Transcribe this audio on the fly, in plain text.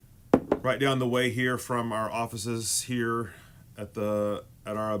right down the way here from our offices here at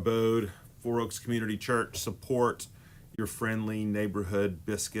our abode, Four Oaks Community Church. Support your friendly neighborhood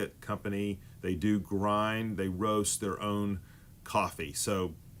biscuit company. They do grind, they roast their own coffee.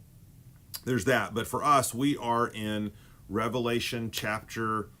 So there's that. But for us, we are in Revelation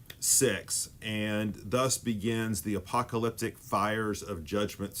chapter 6, and thus begins the apocalyptic fires of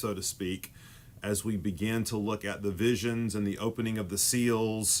judgment, so to speak, as we begin to look at the visions and the opening of the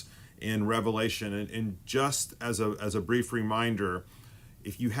seals in Revelation. And just as a brief reminder,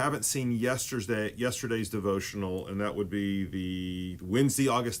 if you haven't seen yesterday's devotional, and that would be the Wednesday,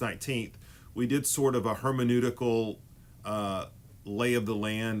 August 19th, we did sort of a hermeneutical lay of the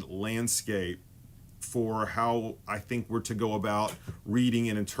land landscape for how I think we're to go about reading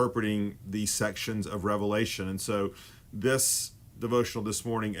and interpreting these sections of Revelation. And so this devotional this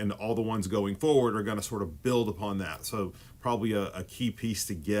morning and all the ones going forward are going to sort of build upon that. So probably a key piece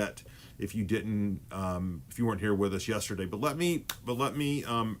to get if you weren't here with us yesterday. But let me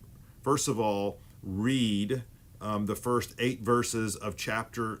first of all read the first 8 verses of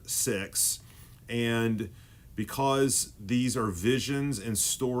chapter 6. And because these are visions and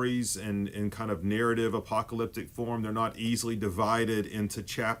stories and in kind of narrative apocalyptic form, they're not easily divided into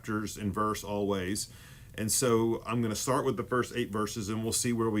chapters and verse always. And so I'm going to start with the first 8 verses, and we'll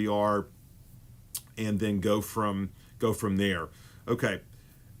see where we are and then go from there. Okay.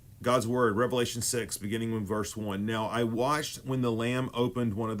 God's word, Revelation 6, beginning with verse 1. Now I watched when the Lamb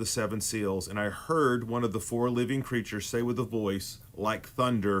opened one of the 7 seals, and I heard one of the 4 living creatures say with a voice like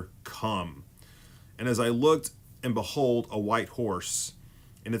thunder, "Come." And as I looked, and behold, a white horse,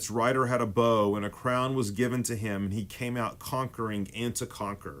 and its rider had a bow, and a crown was given to him, and he came out conquering and to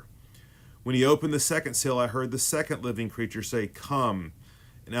conquer. When he opened the 2nd seal, I heard the 2nd living creature say, "Come."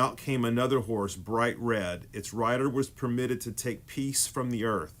 And out came another horse, bright red. Its rider was permitted to take peace from the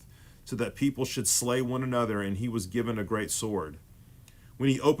earth, so that people should slay one another, and he was given a great sword.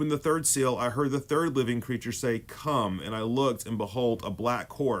 When he opened the 3rd seal, I heard the 3rd living creature say, "Come." And I looked, and behold, a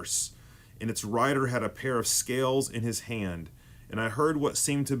black horse, and its rider had a pair of scales in his hand. And I heard what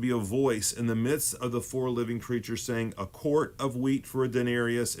seemed to be a voice in the midst of the 4 living creatures saying, "A quart of wheat for a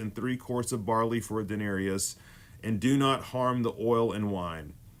denarius, and 3 quarts of barley for a denarius, and do not harm the oil and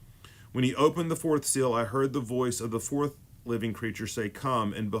wine." When he opened the 4th seal, I heard the voice of the 4th living creature say,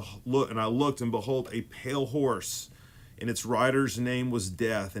 "Come." And I looked, and behold, a pale horse, and its rider's name was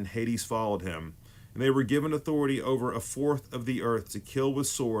Death, and Hades followed him. And they were given authority over 1/4 of the earth to kill with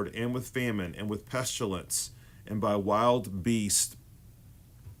sword, and with famine, and with pestilence, and by wild beast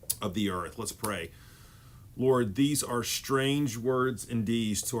of the earth. Let's pray. Lord, these are strange words and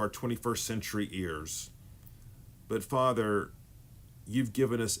deeds to our 21st century ears. But Father, you've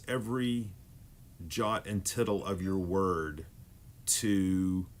given us every jot and tittle of your word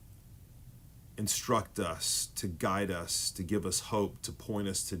to instruct us, to guide us, to give us hope, to point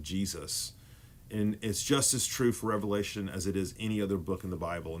us to Jesus. And it's just as true for Revelation as it is any other book in the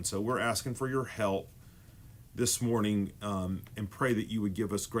Bible. And so we're asking for your help this morning and pray that you would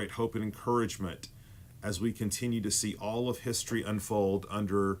give us great hope and encouragement as we continue to see all of history unfold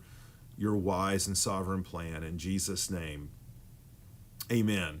under your wise and sovereign plan. In Jesus' name,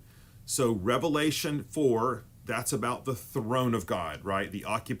 amen. So Revelation 4, that's about the throne of God, right? The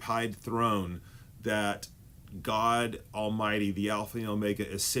occupied throne that God Almighty, the Alpha and Omega,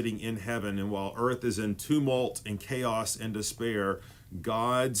 is sitting in heaven. And while earth is in tumult and chaos and despair,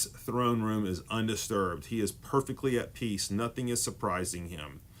 God's throne room is undisturbed. He is perfectly at peace. Nothing is surprising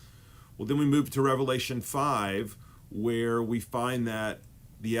him. Well, then we move to Revelation 5, where we find that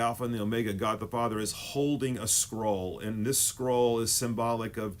the Alpha and the Omega, God the Father, is holding a scroll. And this scroll is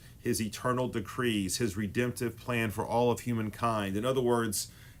symbolic of his eternal decrees, his redemptive plan for all of humankind. In other words,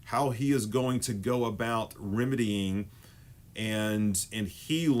 how he is going to go about remedying and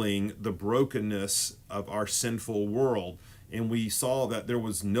healing the brokenness of our sinful world. And we saw that there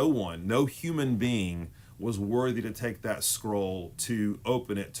was no human being was worthy to take that scroll, to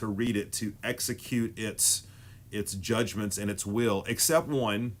open it, to read it, to execute its judgments and its will, except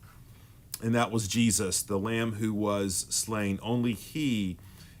one, and that was Jesus, the Lamb who was slain. Only he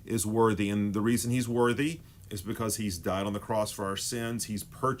is worthy. And the reason he's worthy is because he's died on the cross for our sins. He's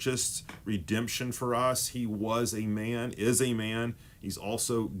purchased redemption for us. He was a man, is a man. He's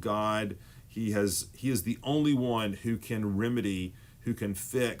also God. He is the only one who can remedy, who can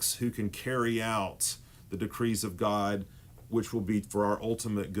fix, who can carry out the decrees of God, which will be for our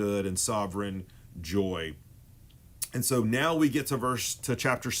ultimate good and sovereign joy. And so now we get to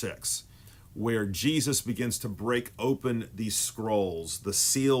chapter 6, where Jesus begins to break open these scrolls, the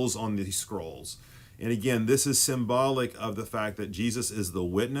seals on these scrolls. And again, this is symbolic of the fact that Jesus is the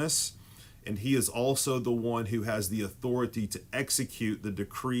witness. and he is also the one who has the authority to execute the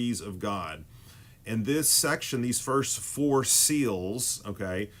decrees of God. And this section, these first four seals,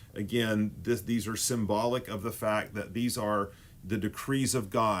 okay, again, these are symbolic of the fact that these are the decrees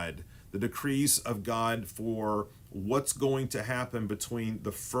of God, for what's going to happen between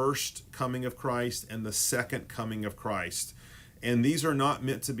the first coming of Christ and the second coming of Christ. And these are not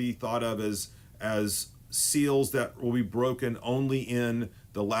meant to be thought of as seals that will be broken only in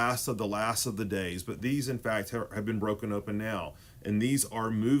the last of the days, but these in fact have been broken open now. And these are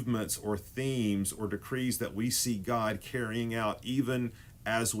movements or themes or decrees that we see God carrying out even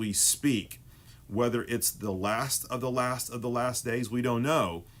as we speak. Whether it's the last of the last days, we don't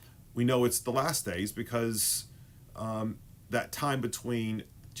know. We know it's the last days because that time between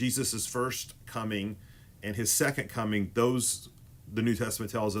Jesus' first coming and his second coming, those, the New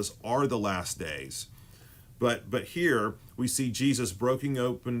Testament tells us, are the last days. But here we see Jesus breaking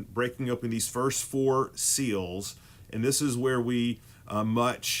open these first four seals, and this is where we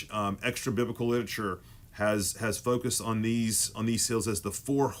much extra biblical literature has focused on these seals as the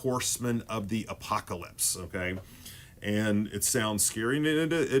four horsemen of the apocalypse. Okay, and it sounds scary, and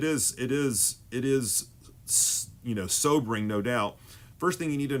it is sobering, no doubt. First thing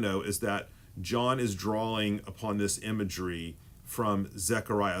you need to know is that John is drawing upon this imagery from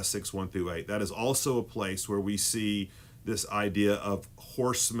Zechariah 6:1-8. That is also a place where we see this idea of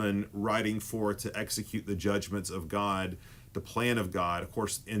horsemen riding forth to execute the judgments of God, the plan of God. Of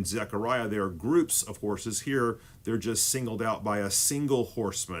course, in Zechariah, there are groups of horses. Here, they're just singled out by a single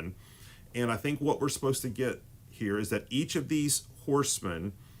horseman. And I think what we're supposed to get here is that each of these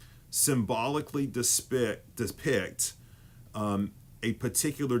horsemen symbolically depict a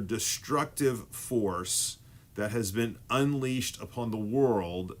particular destructive force that has been unleashed upon the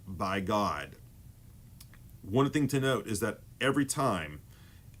world by God. One thing to note is that every time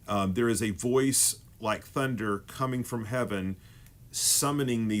there is a voice like thunder coming from heaven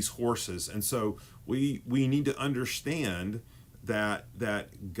summoning these horses. And so we need to understand that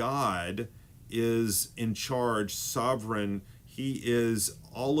God is in charge, sovereign. He is,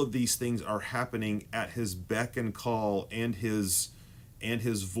 all of these things are happening at his beck and call and his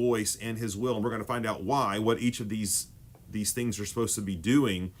voice and his will. And we're going to find out what each of these things are supposed to be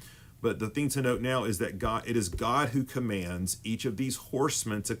doing. But the thing to note now is that it is God who commands each of these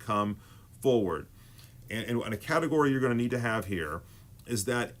horsemen to come forward. And a category you're going to need to have here is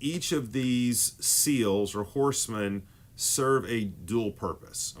that each of these seals or horsemen serve a dual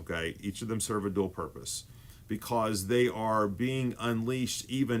purpose. Okay, each of them serve a dual purpose because they are being unleashed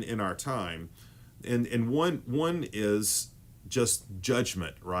even in our time. And one is just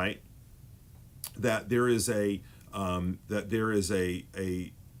judgment, right? That there is the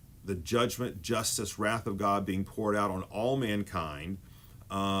judgment, justice, wrath of God being poured out on all mankind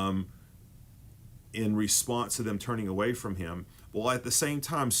in response to them turning away from him, while at the same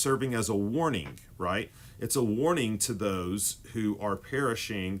time serving as a warning, right? It's a warning to those who are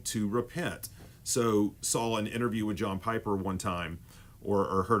perishing to repent. So saw an interview with John Piper one time,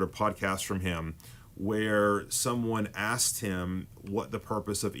 or heard a podcast from him, where someone asked him what the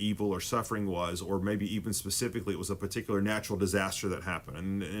purpose of evil or suffering was, or maybe even specifically it was a particular natural disaster that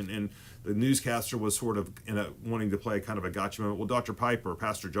happened. And the newscaster was sort of wanting to play kind of a gotcha moment. Well, Dr. Piper,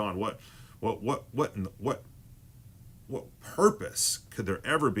 Pastor John, what purpose could there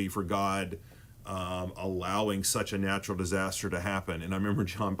ever be for God allowing such a natural disaster to happen? And I remember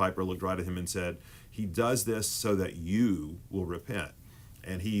John Piper looked right at him and said, he does this so that you will repent.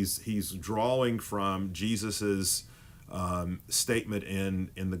 And he's drawing from Jesus's statement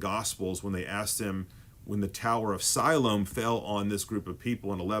in the Gospels when they asked him, when the Tower of Siloam fell on this group of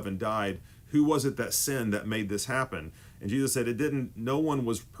people and 11 died, who was it that sinned that made this happen? And Jesus said no one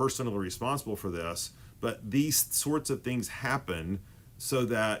was personally responsible for this, but these sorts of things happen so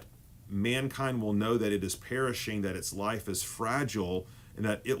that mankind will know that it is perishing, that its life is fragile, and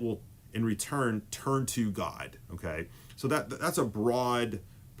that it will in return turn to God. Okay, so that's a broad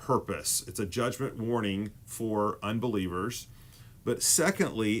purpose. It's a judgment warning for unbelievers. But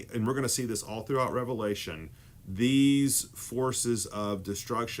secondly, and we're going to see this all throughout Revelation, these forces of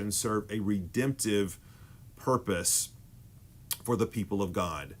destruction serve a redemptive purpose for the people of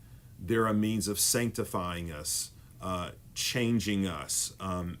God. They're a means of sanctifying us, changing us,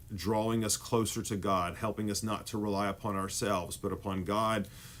 drawing us closer to God, helping us not to rely upon ourselves, but upon God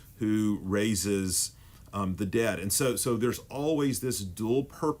who raises the dead. And so there's always this dual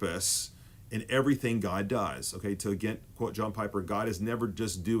purpose in everything God does. Okay, to again quote John Piper, God is never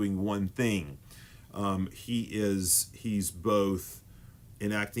just doing one thing. He's both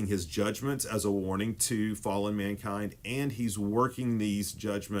enacting his judgments as a warning to fallen mankind, and he's working these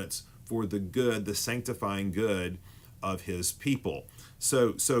judgments for the good, the sanctifying good of his people.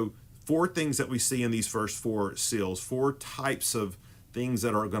 So four things that we see in these first four seals, four types of things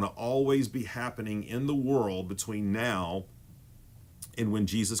that are going to always be happening in the world between now and when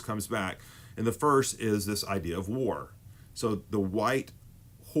Jesus comes back. And the first is this idea of war. So the white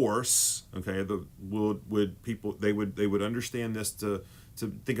horse, okay, would people they would understand this to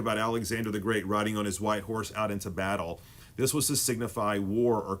think about Alexander the Great riding on his white horse out into battle. This was to signify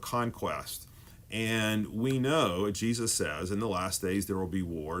war or conquest. And we know, Jesus says, in the last days there will be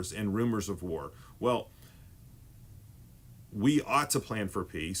wars and rumors of war. Well, we ought to plan for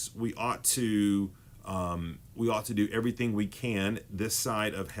peace. We ought to do everything we can this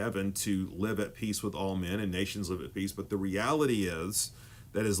side of heaven to live at peace with all men, and nations live at peace. But the reality is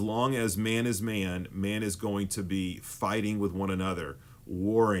that as long as man is man, man is going to be fighting with one another,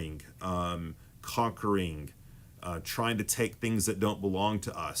 warring, conquering, trying to take things that don't belong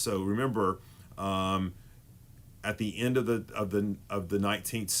to us. So remember, at the end of the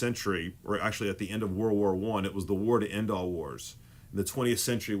 19th century, or actually at the end of World War I, it was the war to end all wars. In the 20th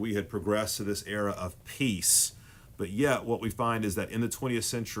century, we had progressed to this era of peace. But yet, what we find is that in the 20th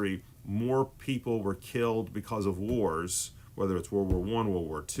century, more people were killed because of wars, whether it's World War I, World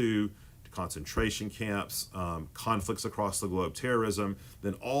War II, concentration camps, conflicts across the globe, terrorism,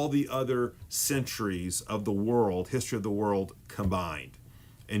 than all the other centuries of the world, history of the world combined.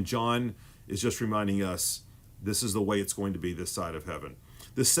 And John is just reminding us this is the way it's going to be this side of heaven.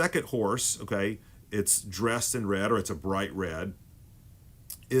 The second horse, okay, it's dressed in red, or it's a bright red,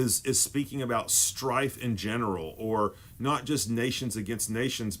 is speaking about strife in general, or not just nations against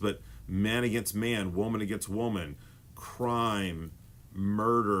nations, but man against man, woman against woman, crime,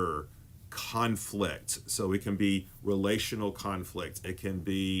 murder, conflict. So it can be relational conflict. It can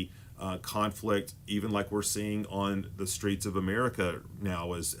be conflict, even like we're seeing on the streets of America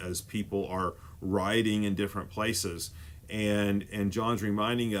now, as people are rioting in different places. And John's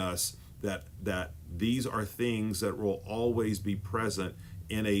reminding us that these are things that will always be present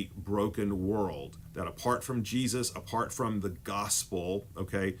in a broken world, that apart from Jesus, apart from the gospel,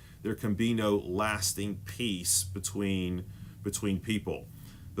 okay, there can be no lasting peace between people.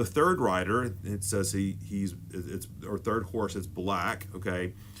 The third rider, it says third horse is black,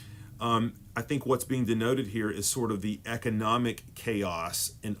 okay. I think what's being denoted here is sort of the economic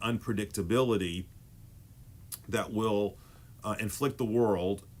chaos and unpredictability that will inflict the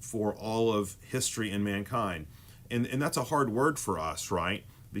world for all of history and mankind. And that's a hard word for us, right?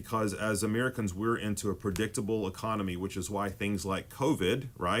 Because as Americans, we're into a predictable economy, which is why things like COVID,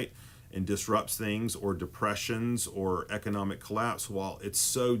 right, and disrupts things, or depressions or economic collapse, while it's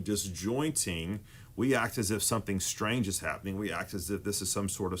so disjointing, we act as if something strange is happening. We act as if this is some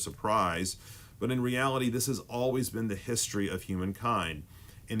sort of surprise. But in reality, this has always been the history of humankind.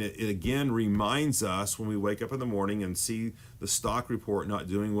 And it again reminds us when we wake up in the morning and see the stock report not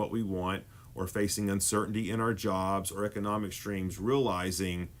doing what we want, or facing uncertainty in our jobs or economic streams,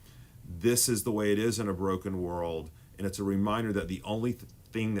 realizing this is the way it is in a broken world. And it's a reminder that the only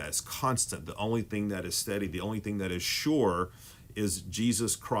thing that is constant, the only thing that is steady, the only thing that is sure is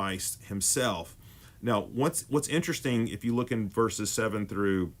Jesus Christ himself. Now, what's interesting, if you look in verses 5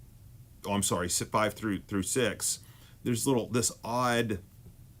 through 6, there's this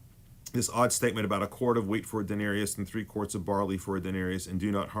odd statement about a quart of wheat for a denarius and 3 quarts of barley for a denarius, and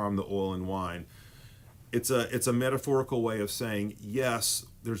do not harm the oil and wine. It's a metaphorical way of saying, yes,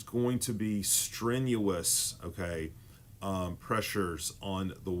 there's going to be strenuous, pressures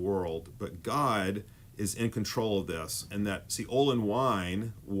on the world, but God is in control of this. And that, oil and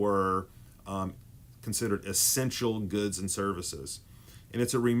wine were considered essential goods and services. And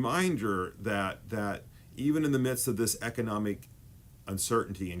it's a reminder that even in the midst of this economic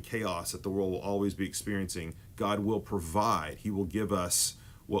uncertainty and chaos that the world will always be experiencing, God will provide. He will give us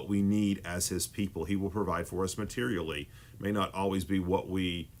what we need as his people. He will provide for us materially. It may not always be what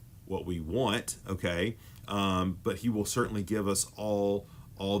we want, but he will certainly give us all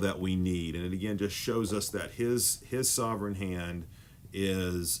that we need. And it again just shows us that his sovereign hand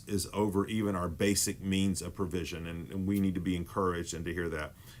is over even our basic means of provision, and we need to be encouraged and to hear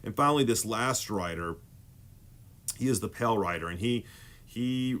that. And finally, this last rider, he is the pale rider, and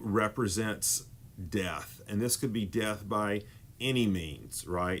he represents death. And this could be death by any means,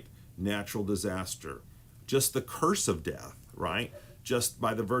 right? Natural disaster, just the curse of death, right? Just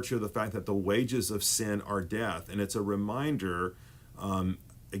by the virtue of the fact that the wages of sin are death. And it's a reminder,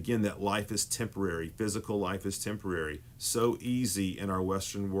 again, that life is temporary. Physical life is temporary. So easy in our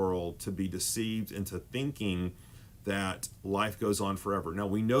Western world to be deceived into thinking that life goes on forever. Now,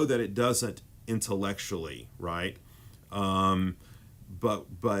 we know that it doesn't intellectually, right? But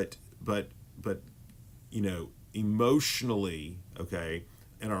emotionally, okay,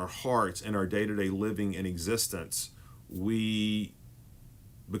 in our hearts, in our day-to-day living and existence, we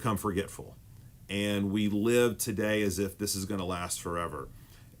become forgetful, and we live today as if this is going to last forever.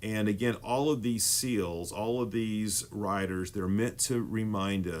 And again, all of these seals, all of these riders, they're meant to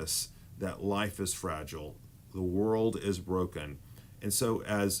remind us that life is fragile, the world is broken. And so,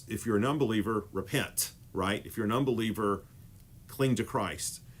 as if you're an unbeliever, repent, right? If you're an unbeliever, cling to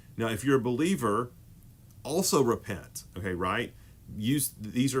Christ. Now, if you're a believer, also repent, okay, right?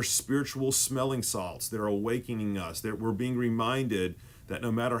 These are spiritual smelling salts. They're awakening us. We're being reminded that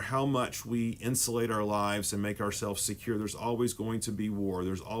no matter how much we insulate our lives and make ourselves secure, there's always going to be war.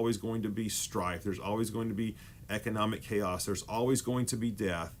 There's always going to be strife. There's always going to be economic chaos. There's always going to be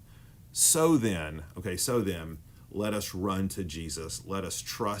death. So then, let us run to Jesus. Let us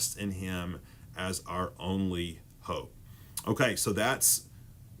trust in him as our only hope. Okay, so that's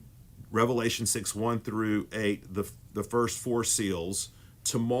Revelation 6, 1 through 8, the first four seals.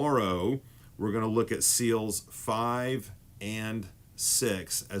 Tomorrow, we're going to look at seals 5 and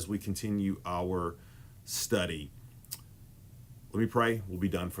 6 as we continue our study. Let me pray. We'll be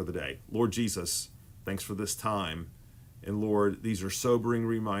done for the day. Lord Jesus, thanks for this time. And Lord, these are sobering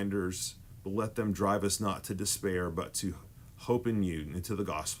reminders, but let them drive us not to despair, but to hope in you and to the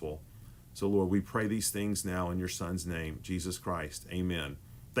gospel. So Lord, we pray these things now in your Son's name, Jesus Christ. Amen.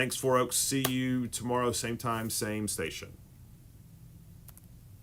 Thanks, Four Oaks. See you tomorrow, same time, same station.